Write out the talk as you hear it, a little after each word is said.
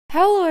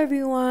Hello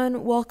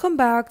everyone, welcome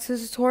back to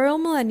Tutorial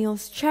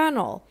Millennials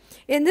channel.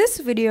 In this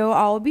video,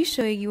 I'll be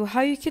showing you how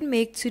you can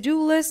make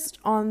to-do lists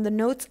on the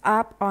Notes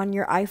app on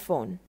your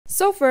iPhone.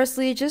 So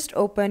firstly, just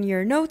open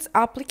your Notes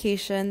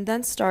application,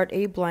 then start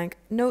a blank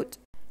note.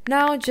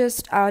 Now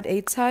just add a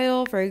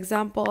title. For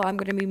example, I'm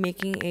going to be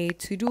making a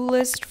to-do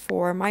list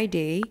for my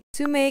day.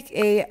 To make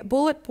a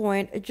bullet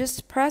point,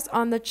 just press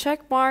on the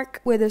check mark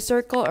with a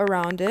circle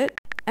around it,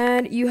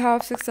 and you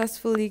have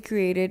successfully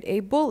created a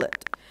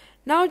bullet.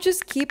 Now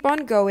just keep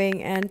on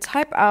going and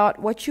type out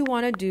what you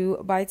want to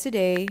do by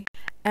today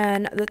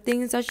and the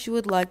things that you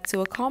would like to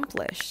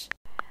accomplish.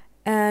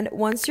 And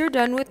once you're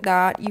done with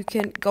that, you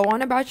can go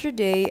on about your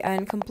day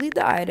and complete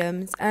the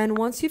items. And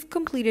once you've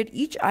completed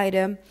each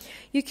item,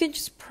 you can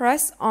just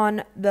press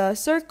on the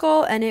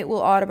circle and it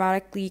will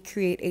automatically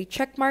create a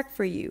check mark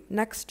for you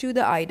next to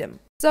the item.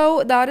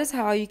 So that is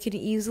how you can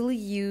easily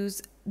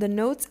use the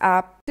Notes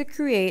app to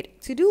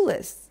create to-do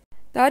lists.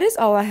 That is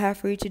all I have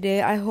for you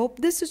today. I hope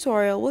this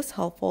tutorial was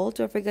helpful.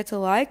 Don't forget to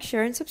like,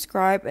 share, and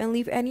subscribe, and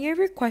leave any of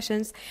your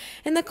questions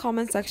in the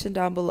comment section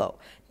down below.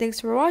 Thanks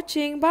for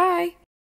watching. Bye!